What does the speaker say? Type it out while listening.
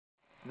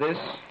This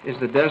is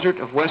the desert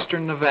of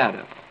western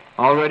Nevada,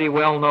 already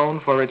well known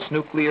for its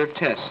nuclear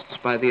tests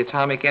by the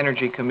Atomic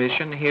Energy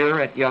Commission here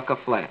at Yucca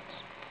Flats.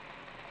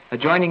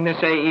 Adjoining this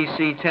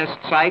AEC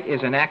test site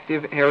is an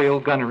active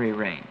aerial gunnery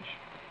range.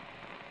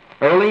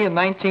 Early in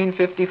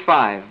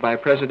 1955, by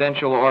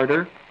presidential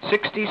order,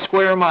 60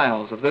 square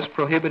miles of this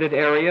prohibited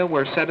area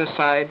were set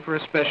aside for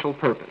a special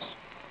purpose.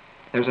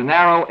 There's a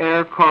narrow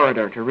air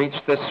corridor to reach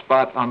this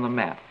spot on the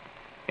map.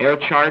 Air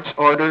charts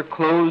order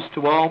closed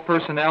to all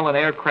personnel and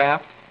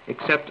aircraft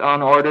except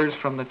on orders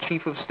from the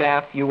Chief of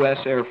Staff, U.S.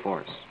 Air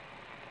Force.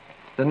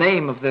 The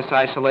name of this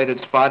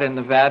isolated spot in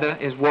Nevada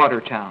is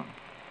Watertown,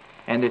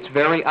 and its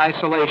very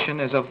isolation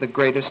is of the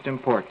greatest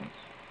importance.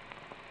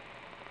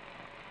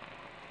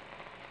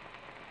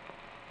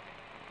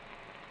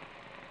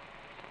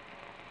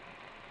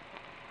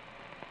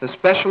 The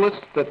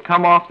specialists that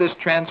come off this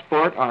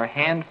transport are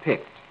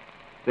hand-picked.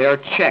 They are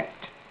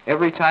checked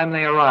every time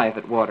they arrive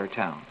at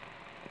Watertown.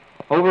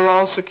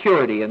 Overall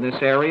security in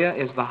this area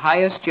is the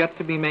highest yet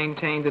to be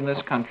maintained in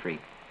this country,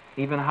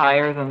 even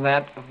higher than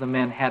that of the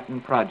Manhattan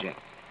Project.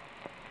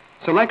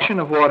 Selection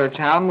of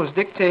Watertown was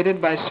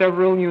dictated by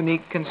several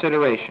unique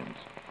considerations.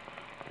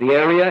 The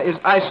area is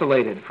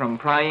isolated from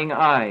prying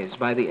eyes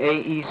by the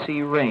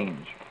AEC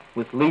range,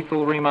 with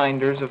lethal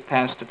reminders of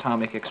past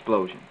atomic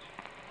explosions.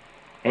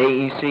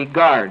 AEC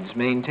guards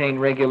maintain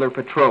regular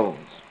patrols.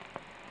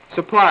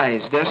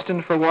 Supplies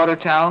destined for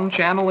Watertown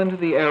channel into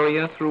the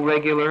area through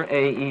regular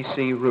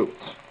AEC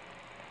routes.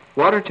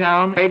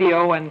 Watertown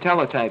radio and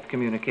teletype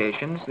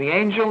communications, the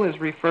Angel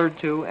is referred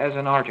to as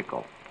an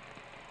article.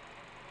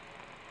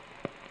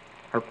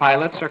 Her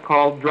pilots are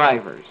called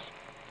drivers.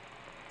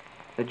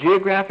 The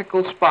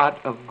geographical spot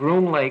of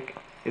Groom Lake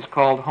is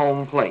called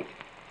home plate.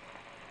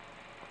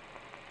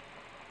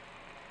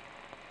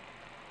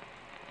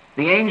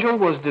 The Angel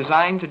was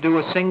designed to do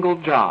a single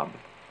job: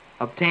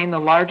 obtain the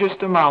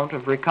largest amount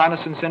of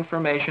reconnaissance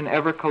information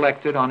ever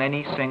collected on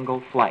any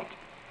single flight.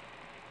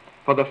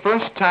 For the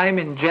first time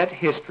in jet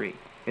history,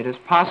 it is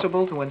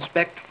possible to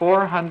inspect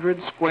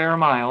 400 square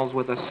miles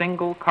with a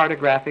single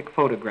cartographic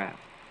photograph.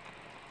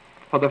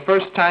 For the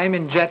first time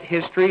in jet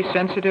history,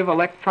 sensitive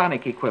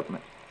electronic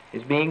equipment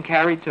is being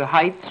carried to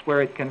heights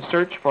where it can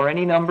search for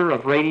any number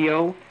of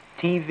radio,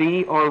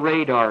 TV, or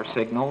radar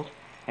signals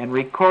and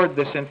record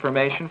this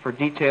information for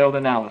detailed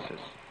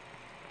analysis.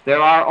 There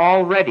are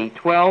already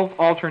 12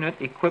 alternate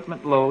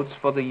equipment loads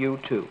for the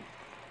U-2.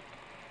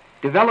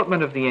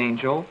 Development of the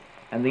Angel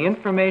and the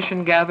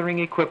information gathering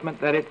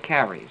equipment that it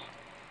carries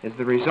is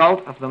the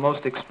result of the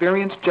most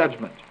experienced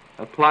judgment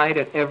applied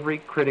at every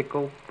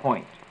critical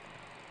point.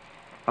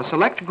 A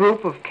select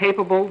group of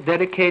capable,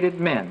 dedicated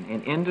men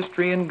in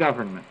industry and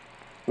government,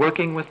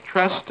 working with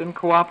trust and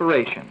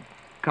cooperation,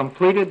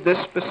 completed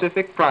this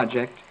specific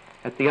project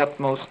at the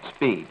utmost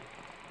speed.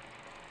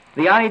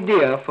 The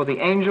idea for the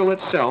Angel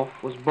itself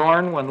was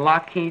born when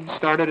Lockheed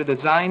started a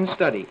design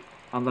study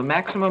on the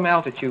maximum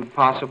altitude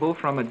possible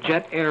from a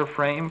jet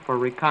airframe for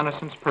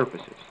reconnaissance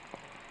purposes.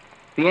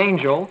 The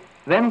Angel,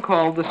 then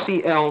called the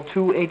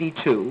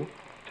CL-282,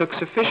 took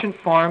sufficient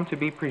form to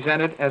be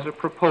presented as a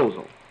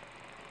proposal.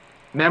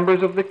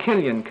 Members of the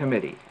Killian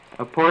Committee,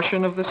 a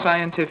portion of the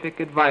scientific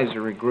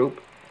advisory group,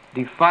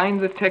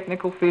 defined the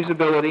technical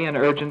feasibility and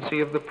urgency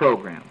of the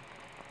program.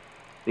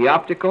 The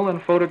optical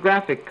and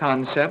photographic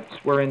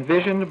concepts were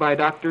envisioned by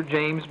Dr.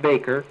 James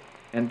Baker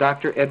and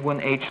Dr. Edwin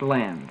H.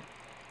 Land.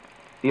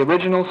 The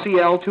original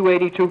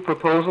CL-282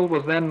 proposal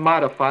was then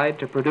modified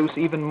to produce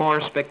even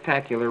more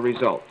spectacular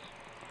results.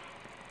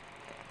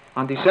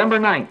 On December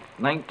 9,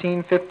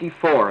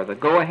 1954, the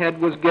go-ahead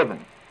was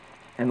given,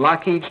 and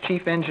Lockheed's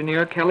chief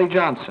engineer, Kelly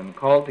Johnson,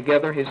 called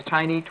together his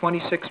tiny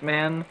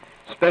 26-man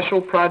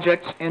Special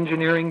Projects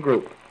Engineering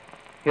Group.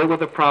 Here were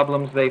the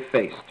problems they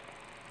faced: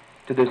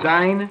 to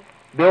design,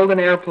 build an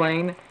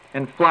airplane,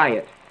 and fly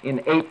it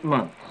in 8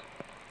 months.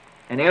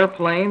 An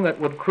airplane that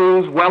would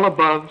cruise well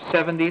above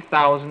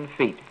 70,000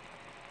 feet.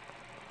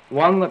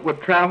 One that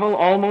would travel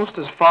almost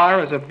as far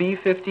as a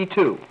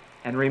B-52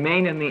 and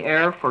remain in the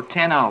air for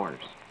 10 hours.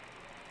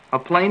 A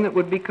plane that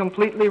would be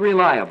completely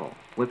reliable,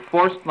 with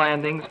forced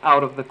landings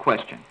out of the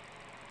question.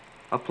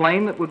 A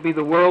plane that would be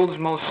the world's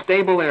most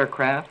stable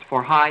aircraft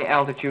for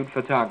high-altitude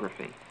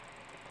photography.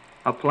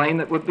 A plane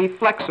that would be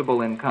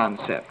flexible in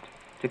concept,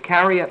 to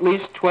carry at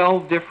least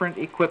 12 different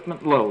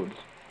equipment loads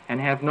and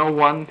have no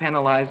one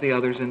penalize the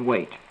others in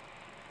weight.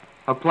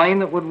 A plane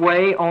that would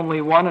weigh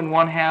only 1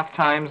 1/2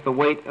 times the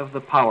weight of the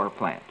power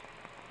plant.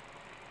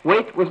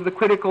 Weight was the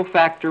critical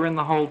factor in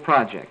the whole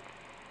project.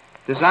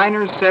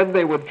 Designers said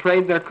they would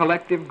trade their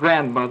collective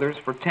grandmothers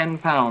for 10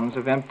 pounds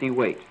of empty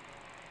weight.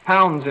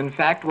 Pounds, in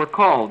fact, were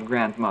called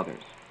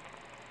grandmothers.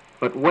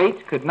 But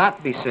weight could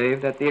not be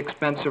saved at the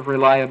expense of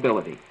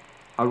reliability,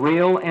 a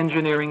real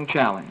engineering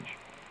challenge,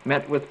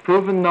 met with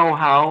proven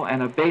know-how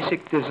and a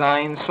basic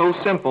design so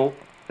simple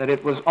that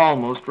it was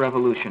almost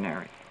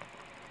revolutionary.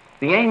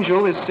 The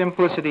Angel is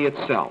simplicity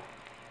itself.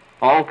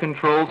 All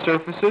control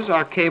surfaces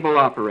are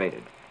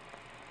cable-operated.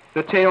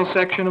 The tail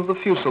section of the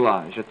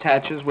fuselage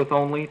attaches with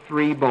only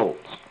 3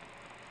 bolts.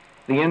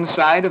 The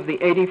inside of the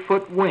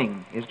 80-foot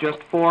wing is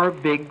just 4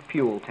 big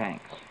fuel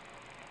tanks.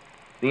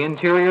 The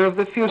interior of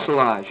the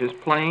fuselage is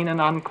plain and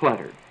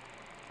uncluttered.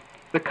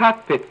 The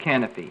cockpit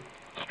canopy,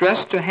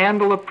 stressed to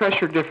handle a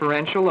pressure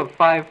differential of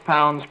 5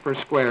 pounds per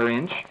square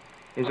inch,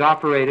 is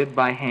operated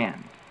by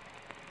hand.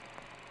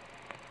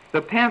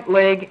 The pant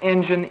leg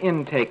engine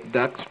intake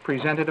ducts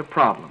presented a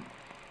problem.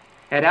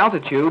 At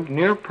altitude,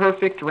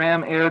 near-perfect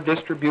ram air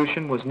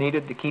distribution was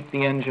needed to keep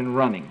the engine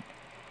running.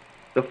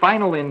 The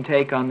final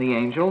intake on the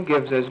Angel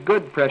gives as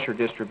good pressure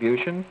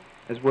distribution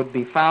as would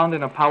be found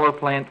in a power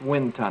plant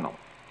wind tunnel.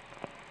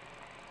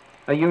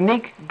 A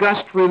unique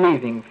gust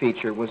relieving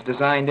feature was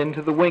designed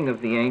into the wing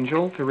of the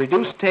Angel to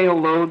reduce tail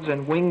loads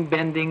and wing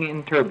bending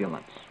in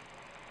turbulence.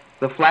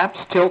 The flaps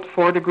tilt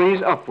 4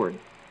 degrees upward,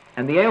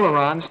 and the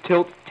ailerons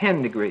tilt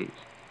 10 degrees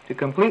to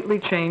completely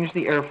change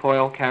the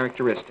airfoil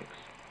characteristics.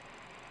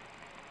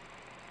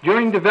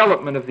 During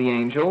development of the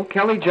Angel,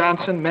 Kelly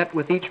Johnson met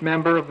with each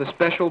member of the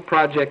Special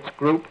Projects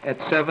Group at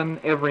 7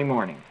 every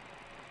morning.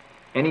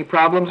 Any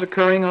problems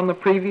occurring on the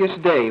previous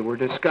day were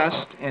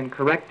discussed and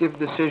corrective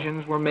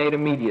decisions were made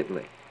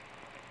immediately.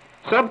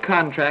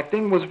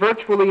 Subcontracting was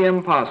virtually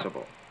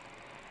impossible.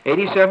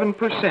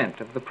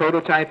 87% of the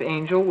prototype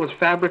Angel was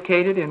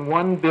fabricated in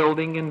one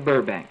building in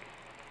Burbank.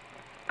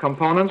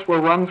 Components were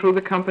run through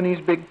the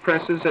company's big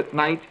presses at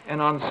night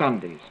and on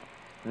Sundays,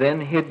 then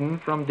hidden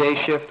from day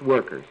shift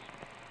workers.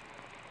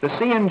 The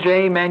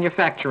C&J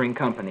Manufacturing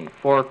Company,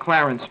 for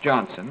Clarence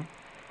Johnson,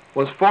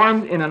 was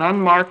formed in an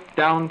unmarked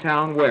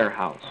downtown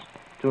warehouse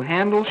to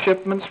handle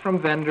shipments from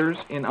vendors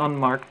in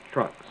unmarked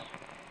trucks.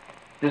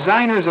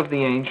 Designers of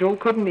the Angel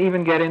couldn't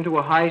even get into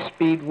a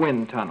high-speed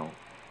wind tunnel,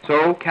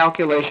 so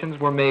calculations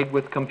were made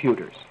with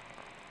computers.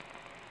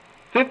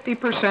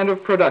 50%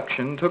 of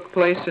production took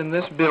place in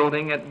this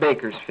building at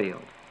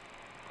Bakersfield.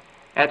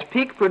 At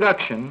peak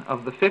production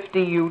of the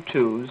 50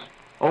 U-2s,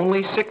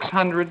 only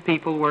 600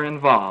 people were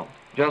involved,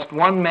 just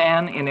 1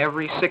 man in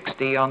every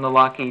 60 on the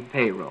Lockheed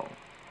payroll.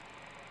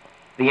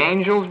 The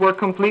Angels were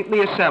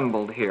completely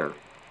assembled here,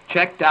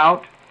 checked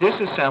out,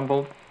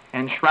 disassembled,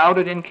 and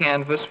shrouded in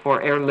canvas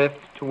for airlift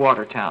to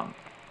Watertown.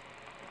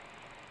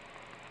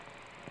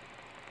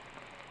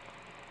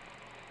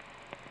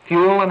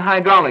 Fuel and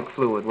hydraulic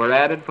fluid were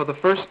added for the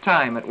first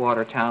time at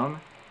Watertown,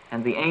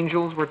 and the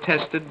Angels were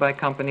tested by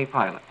company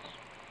pilots.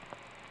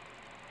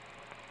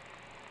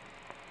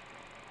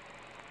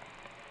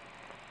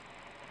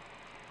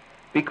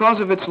 Because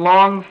of its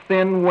long,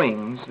 thin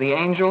wings, the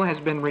Angel has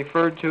been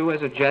referred to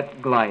as a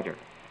jet glider.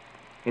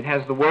 It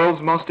has the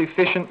world's most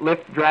efficient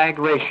lift-drag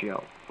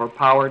ratio for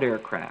powered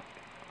aircraft,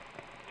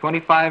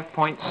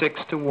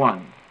 25.6 to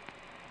 1.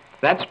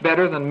 That's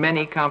better than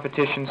many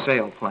competition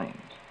sailplanes.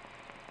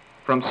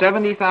 From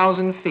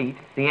 70,000 feet,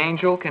 the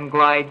Angel can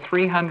glide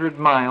 300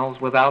 miles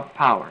without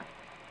power.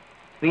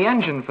 The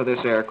engine for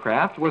this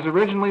aircraft was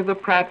originally the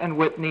Pratt &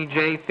 Whitney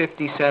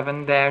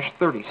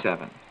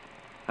J57-37,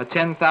 a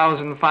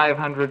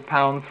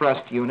 10,500-pound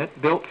thrust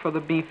unit built for the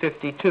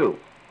B-52.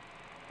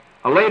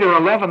 A later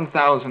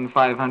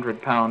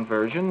 11,500-pound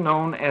version,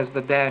 known as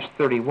the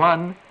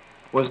 -31,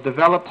 was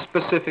developed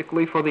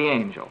specifically for the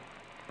Angel.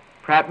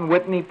 Pratt &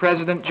 Whitney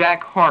President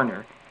Jack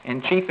Horner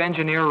and Chief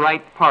Engineer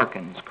Wright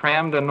Parkins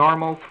crammed a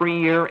normal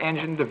 3-year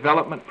engine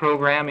development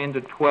program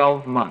into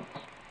 12 months.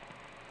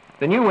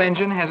 The new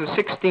engine has a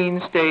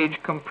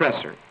 16-stage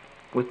compressor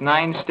with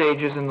 9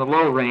 stages in the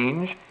low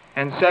range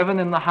and 7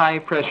 in the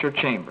high-pressure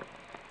chamber.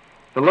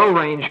 The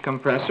low-range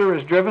compressor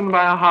is driven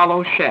by a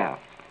hollow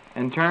shaft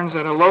and turns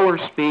at a lower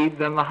speed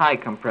than the high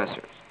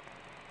compressors.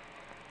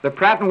 The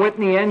Pratt &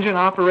 Whitney engine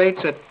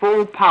operates at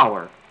full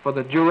power for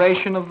the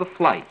duration of the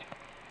flight.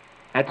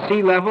 At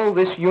sea level,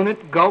 this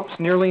unit gulps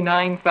nearly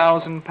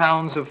 9,000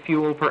 pounds of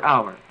fuel per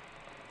hour.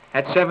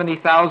 At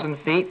 70,000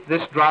 feet,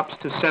 this drops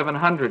to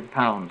 700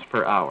 pounds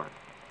per hour.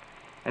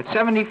 At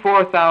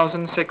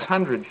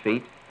 74,600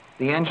 feet,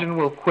 the engine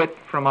will quit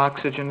from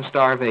oxygen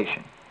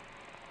starvation.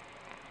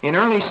 In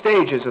early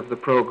stages of the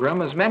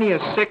program, as many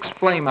as 6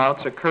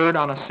 flameouts occurred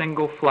on a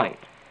single flight.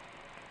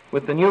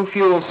 With the new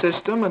fuel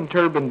system and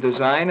turbine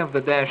design of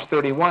the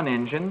 -31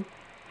 engine,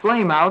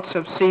 flameouts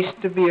have ceased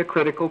to be a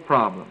critical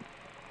problem.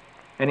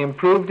 An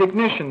improved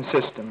ignition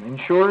system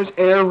ensures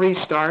air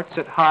restarts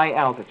at high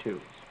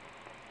altitudes.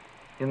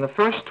 In the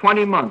first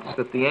 20 months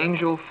that the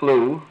Angel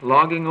flew,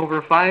 logging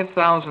over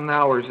 5,000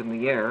 hours in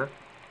the air,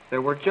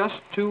 there were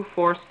just 2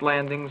 forced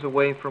landings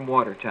away from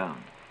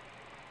Watertown.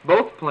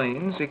 Both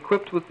planes,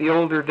 equipped with the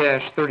older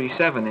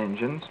 -37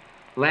 engines,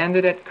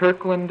 landed at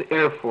Kirkland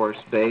Air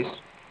Force Base,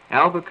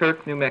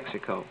 Albuquerque, New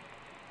Mexico.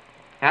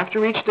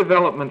 After each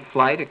development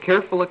flight, a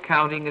careful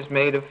accounting is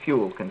made of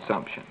fuel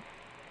consumption.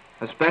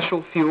 A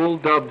special fuel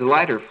dubbed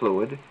lighter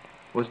fluid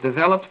was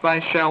developed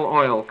by Shell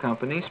Oil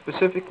Company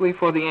specifically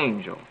for the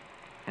Angel,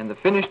 and the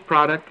finished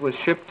product was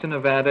shipped to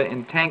Nevada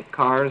in tank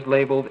cars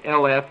labeled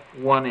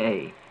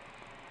LF-1A.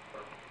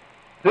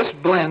 This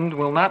blend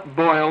will not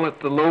boil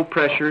at the low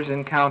pressures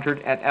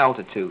encountered at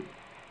altitude,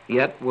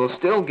 yet will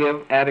still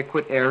give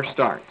adequate air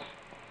starts.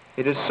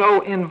 It is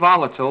so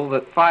involatile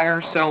that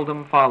fire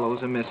seldom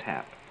follows a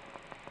mishap.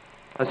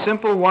 A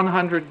simple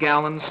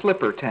 100-gallon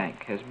slipper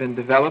tank has been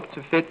developed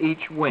to fit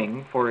each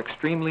wing for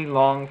extremely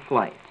long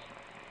flights.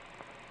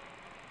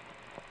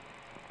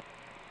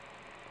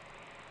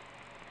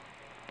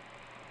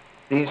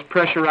 These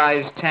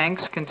pressurized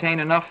tanks contain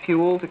enough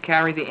fuel to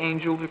carry the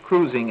Angel to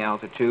cruising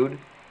altitude,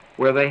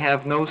 where they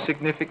have no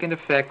significant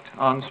effect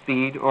on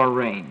speed or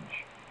range.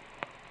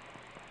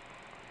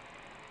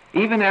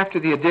 Even after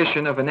the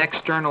addition of an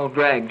external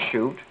drag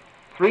chute,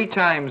 3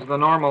 times the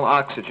normal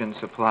oxygen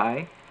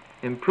supply,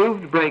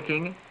 improved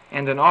braking,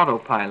 and an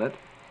autopilot,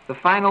 the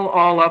final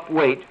all-up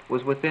weight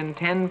was within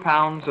 10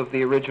 pounds of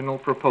the original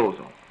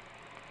proposal.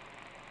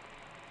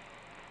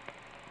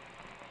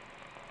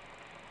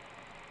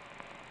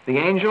 The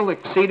Angel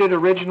exceeded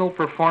original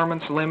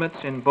performance limits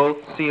in both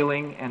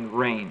ceiling and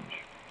range.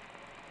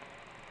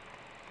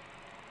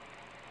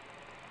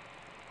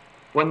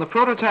 When the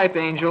prototype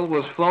Angel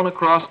was flown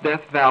across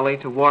Death Valley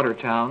to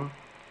Watertown,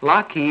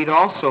 Lockheed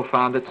also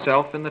found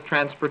itself in the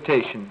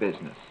transportation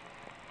business.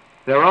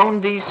 Their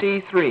own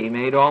DC-3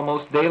 made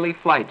almost daily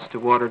flights to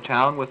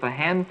Watertown with a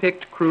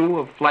hand-picked crew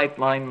of flight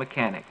line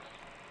mechanics.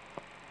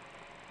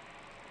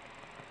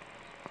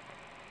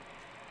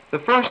 The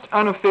first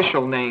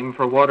unofficial name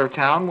for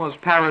Watertown was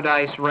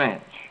Paradise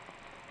Ranch.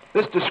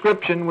 This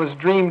description was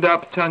dreamed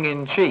up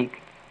tongue-in-cheek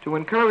to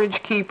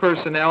encourage key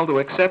personnel to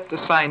accept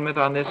assignment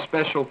on this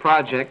special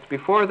project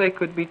before they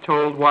could be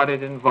told what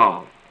it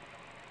involved.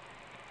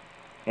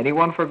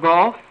 Anyone for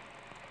golf?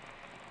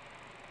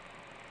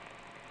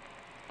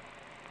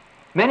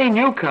 Many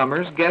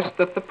newcomers guessed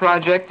that the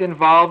project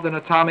involved an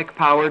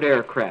atomic-powered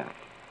aircraft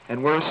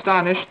and were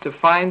astonished to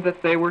find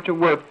that they were to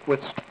work with.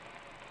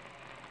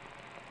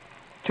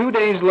 2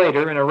 days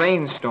later, in a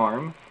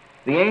rainstorm,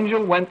 the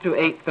Angel went to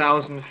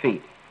 8,000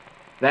 feet.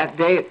 That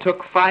day it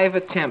took 5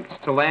 attempts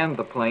to land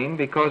the plane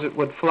because it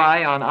would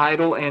fly on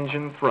idle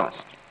engine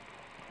thrust.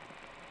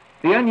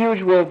 The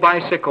unusual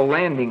bicycle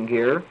landing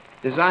gear,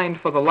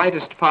 designed for the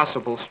lightest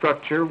possible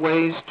structure,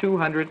 weighs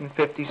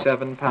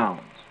 257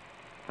 pounds.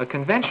 A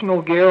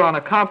conventional gear on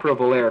a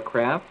comparable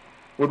aircraft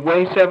would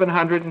weigh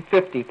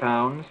 750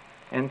 pounds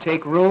and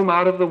take room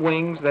out of the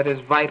wings that is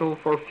vital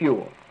for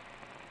fuel.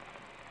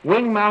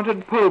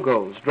 Wing-mounted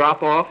pogos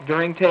drop off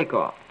during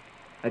takeoff,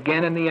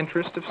 again in the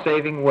interest of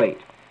saving weight.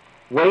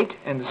 Weight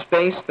and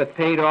space that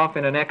paid off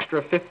in an extra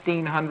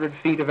 1,500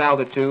 feet of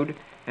altitude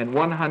and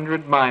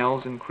 100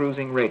 miles in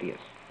cruising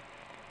radius.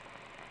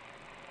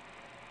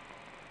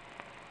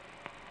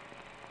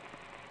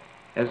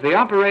 As the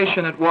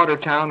operation at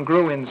Watertown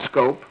grew in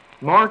scope,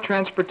 more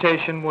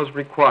transportation was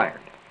required.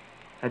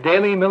 A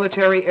daily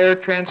military air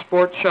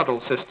transport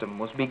shuttle system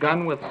was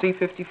begun with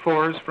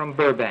C-54s from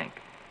Burbank.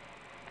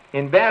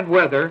 In bad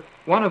weather,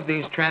 one of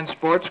these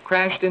transports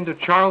crashed into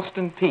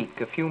Charleston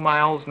Peak, a few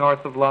miles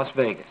north of Las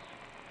Vegas.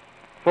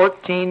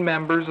 14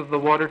 members of the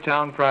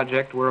Watertown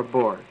project were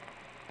aboard.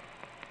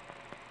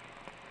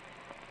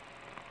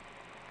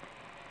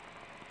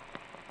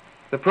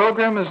 The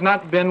program has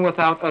not been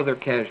without other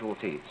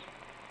casualties.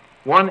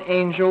 One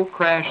Angel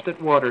crashed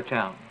at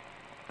Watertown.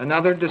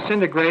 Another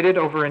disintegrated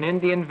over an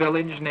Indian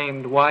village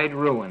named Wide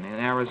Ruin in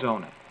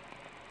Arizona.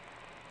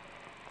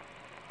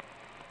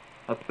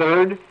 A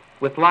third,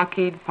 with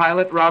Lockheed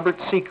pilot Robert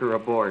Seeker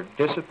aboard,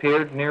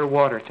 disappeared near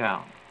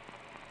Watertown.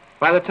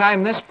 By the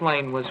time this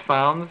plane was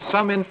found,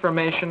 some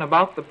information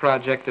about the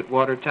project at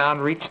Watertown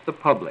reached the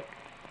public,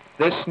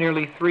 this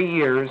nearly 3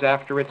 years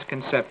after its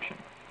conception.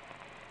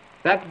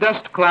 That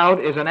dust cloud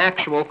is an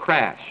actual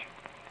crash.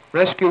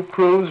 Rescue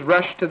crews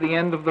rush to the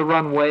end of the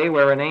runway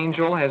where an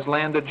Angel has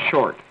landed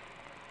short.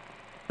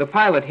 The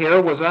pilot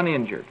here was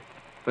uninjured,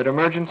 but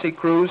emergency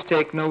crews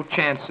take no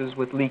chances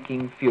with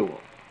leaking fuel.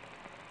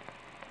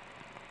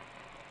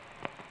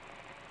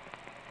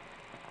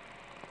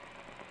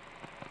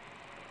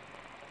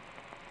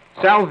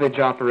 Salvage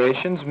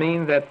operations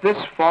mean that this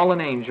fallen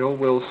Angel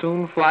will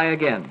soon fly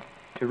again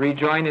to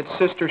rejoin its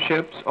sister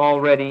ships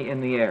already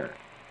in the air.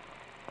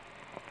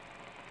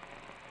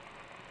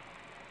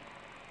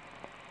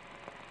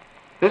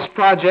 This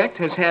project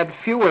has had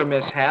fewer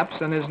mishaps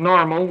than is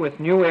normal with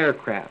new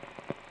aircraft,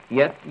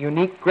 yet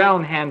unique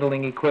ground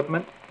handling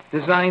equipment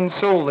designed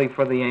solely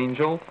for the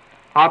Angel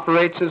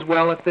operates as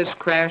well at this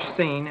crash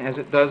scene as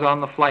it does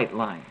on the flight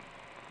line.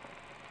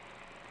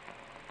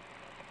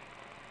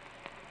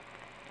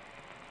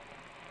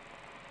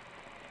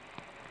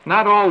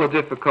 Not all the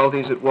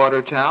difficulties at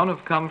Watertown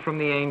have come from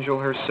the Angel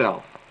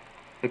herself.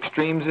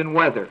 Extremes in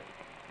weather,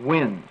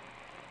 wind,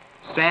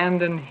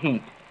 sand and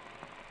heat,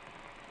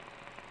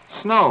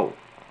 snow,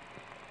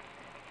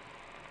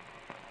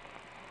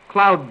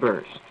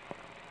 cloudburst,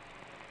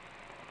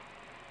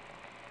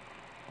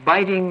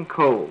 biting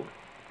cold,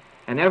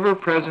 an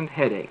ever-present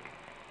headache,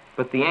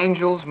 but the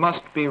Angels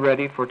must be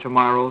ready for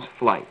tomorrow's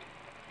flight.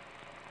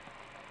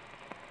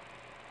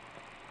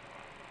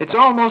 It's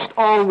almost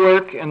all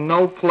work and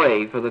no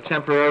play for the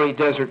temporary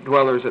desert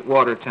dwellers at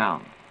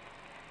Watertown.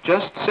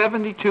 Just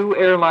 72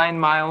 airline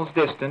miles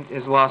distant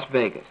is Las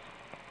Vegas.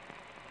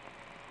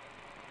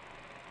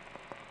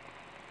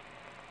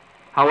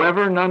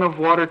 However, none of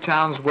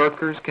Watertown's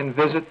workers can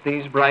visit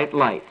these bright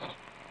lights.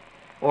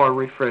 or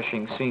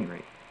refreshing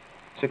scenery.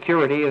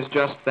 Security is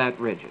just that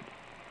rigid.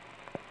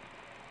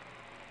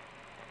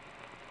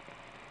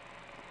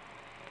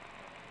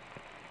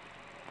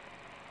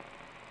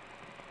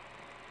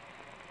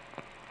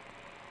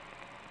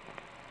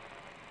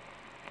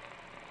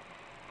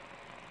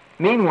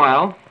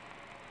 Meanwhile,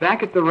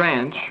 back at the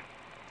ranch,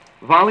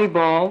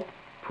 volleyball,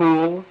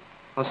 pool,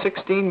 a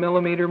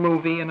 16mm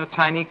movie, and a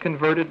tiny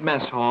converted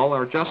mess hall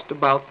are just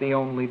about the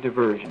only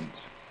diversions.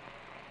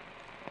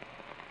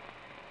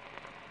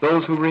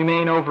 Those who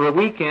remain over a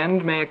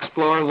weekend may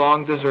explore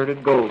long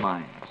deserted gold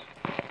mines.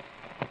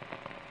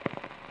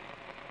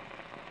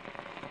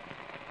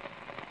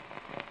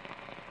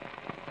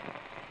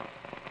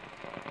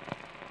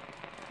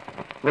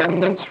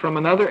 Remnants from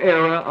another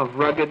era of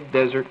rugged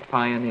desert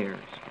pioneers.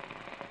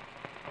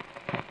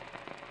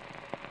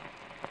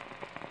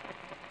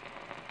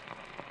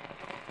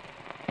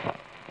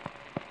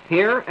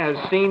 Here, as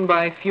seen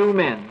by few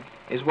men,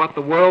 is what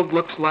the world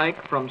looks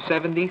like from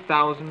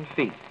 70,000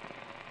 feet.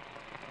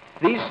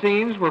 These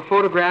scenes were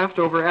photographed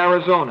over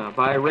Arizona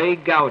by Ray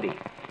Gowdy,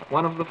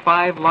 one of the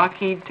 5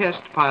 Lockheed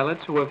test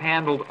pilots who have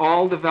handled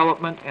all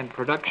development and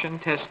production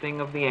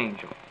testing of the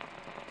Angel.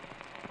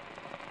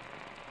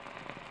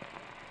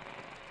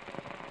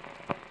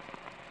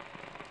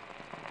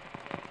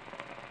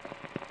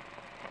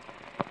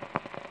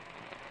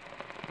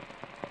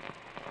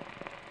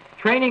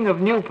 Training of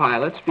new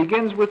pilots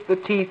begins with the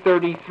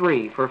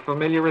T-33 for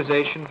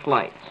familiarization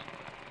flights.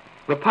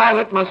 The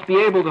pilot must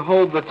be able to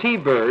hold the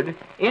T-bird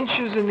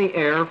inches in the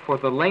air for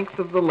the length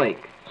of the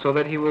lake, so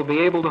that he will be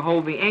able to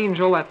hold the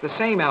Angel at the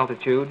same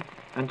altitude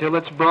until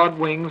its broad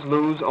wings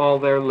lose all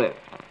their lift.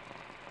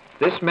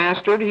 This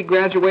mastered, he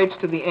graduates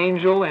to the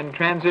Angel and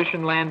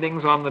transition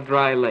landings on the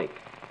dry lake.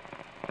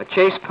 A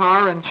chase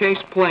car and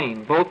chase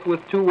plane, both with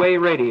two-way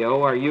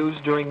radio, are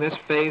used during this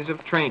phase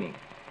of training.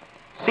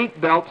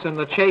 Seat belts in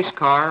the chase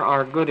car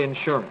are good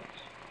insurance.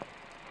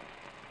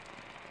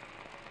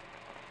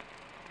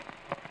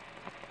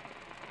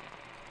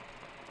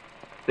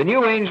 The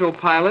new Angel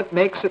pilot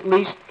makes at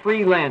least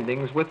 3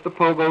 landings with the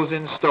pogos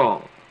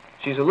installed.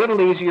 She's a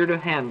little easier to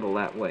handle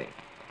that way.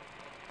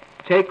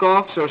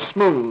 Takeoffs are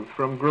smooth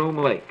from Groom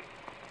Lake.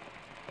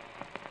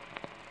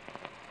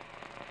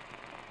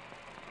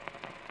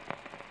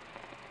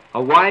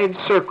 A wide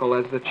circle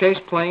as the chase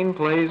plane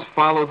plays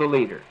Follow the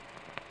Leader.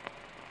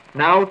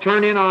 Now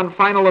turn in on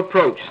final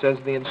approach, says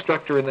the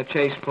instructor in the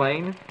chase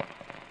plane.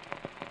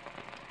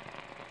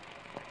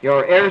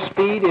 Your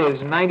airspeed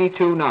is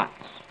 92 knots.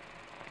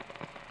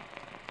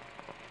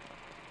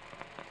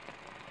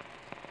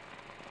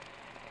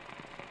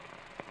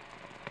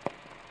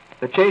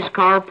 The chase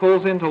car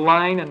pulls into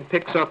line and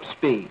picks up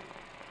speed.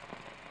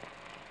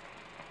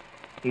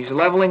 He's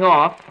leveling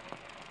off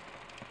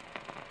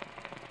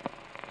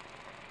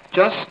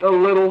just a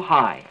little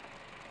high,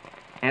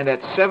 and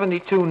at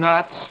 72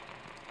 knots,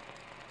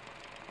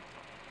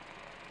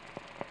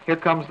 here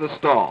comes the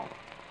stall.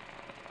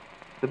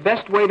 The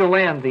best way to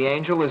land the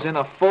Angel is in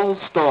a full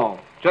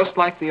stall, just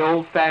like the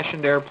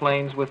old-fashioned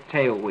airplanes with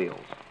tail wheels.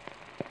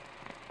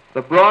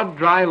 The broad,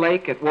 dry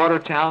lake at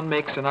Watertown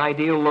makes an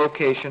ideal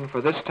location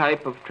for this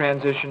type of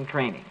transition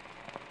training.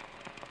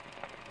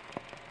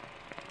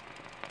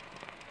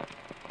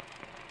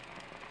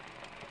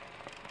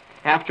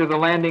 After the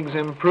landings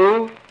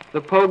improve,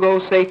 the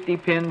pogo safety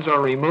pins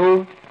are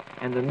removed,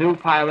 and the new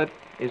pilot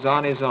is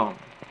on his own.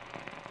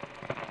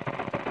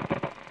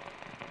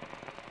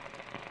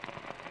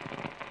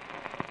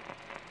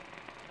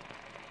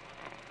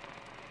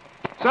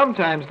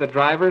 Sometimes the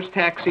drivers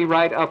taxi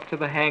right up to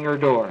the hangar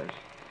doors.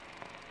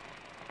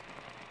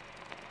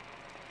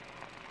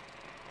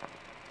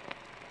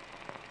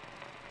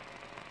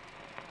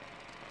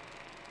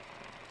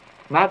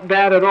 Not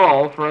bad at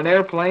all for an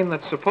airplane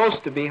that's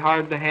supposed to be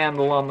hard to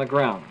handle on the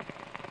ground.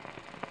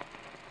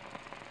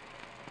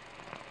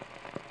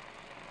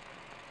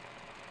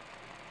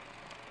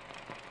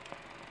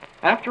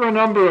 After a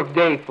number of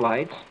day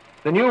flights,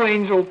 the new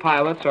Angel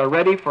pilots are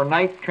ready for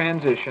night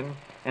transition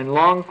and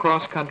long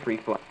cross-country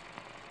flights.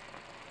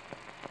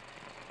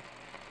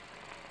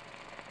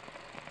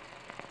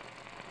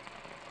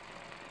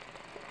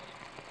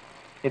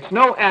 It's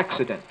no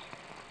accident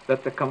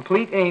that the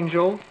complete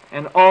Angel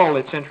and all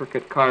its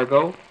intricate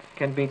cargo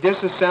can be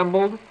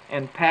disassembled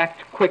and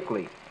packed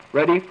quickly,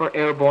 ready for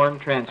airborne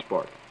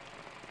transport.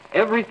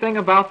 Everything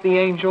about the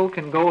Angel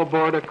can go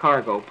aboard a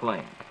cargo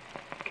plane.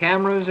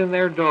 Cameras in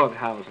their dog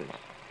houses,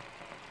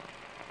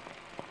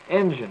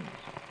 engines,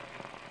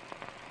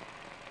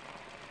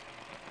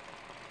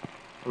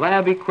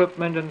 lab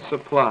equipment and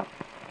supply,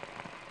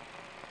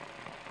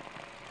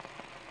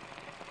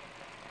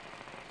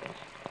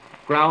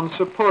 ground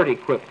support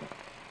equipment,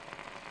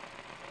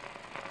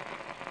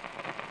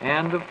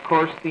 and, of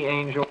course, the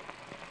Angel,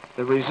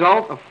 the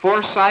result of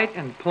foresight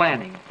and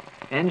planning,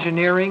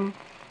 engineering,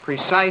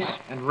 precise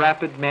and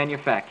rapid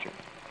manufacture.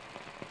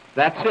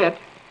 That's it,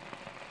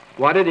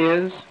 what it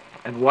is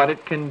and what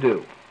it can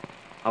do,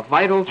 a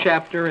vital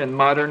chapter in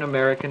modern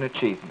American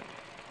achievement.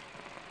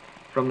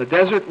 From the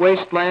desert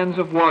wastelands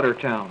of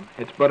Watertown,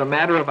 it's but a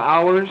matter of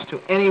hours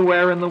to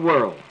anywhere in the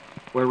world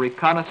where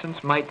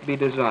reconnaissance might be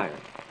desired.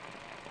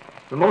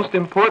 The most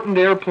important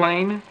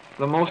airplane,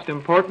 the most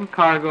important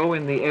cargo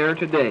in the air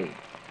today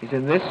is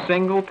in this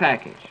single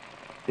package,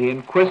 the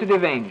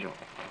inquisitive angel,